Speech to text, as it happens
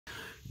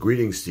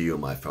Greetings to you,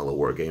 my fellow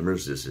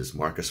wargamers. This is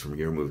Marcus from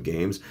Your Move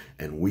Games,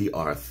 and we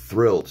are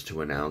thrilled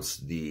to announce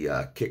the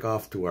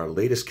kickoff to our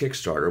latest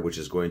Kickstarter, which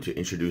is going to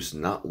introduce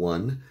not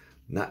one,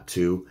 not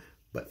two,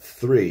 but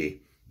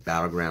three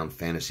Battleground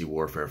fantasy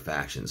warfare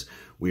factions.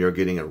 We are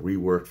getting a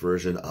reworked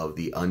version of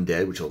the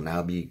Undead, which will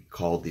now be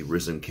called the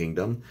Risen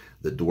Kingdom,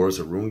 the Dwarves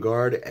of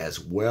Runegard, as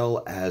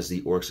well as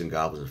the Orcs and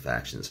Goblins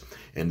factions.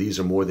 And these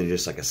are more than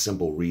just like a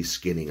simple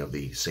reskinning of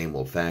the same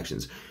old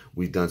factions.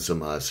 We've done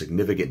some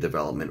significant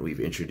development. We've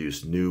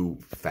introduced new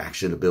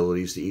faction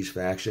abilities to each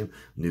faction,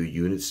 new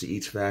units to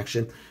each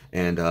faction,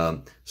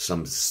 and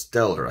some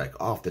stellar, like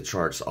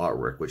off-the-charts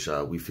artwork, which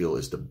we feel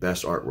is the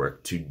best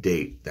artwork to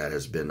date that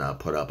has been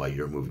put out by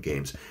Your Move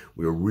Games.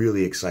 We're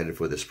really excited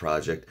for this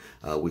project.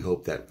 We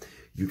hope that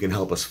you can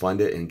help us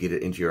fund it and get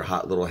it into your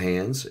hot little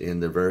hands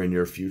in the very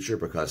near future,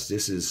 because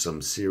this is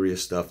some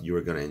serious stuff. You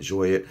are going to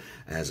enjoy it.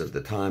 As of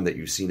the time that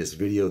you've seen this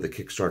video, the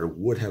Kickstarter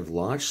would have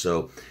launched,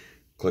 so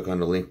click on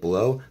the link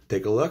below,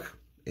 take a look,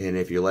 and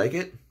if you like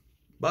it,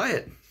 buy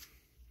it.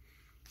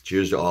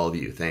 Cheers to all of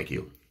you. Thank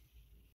you.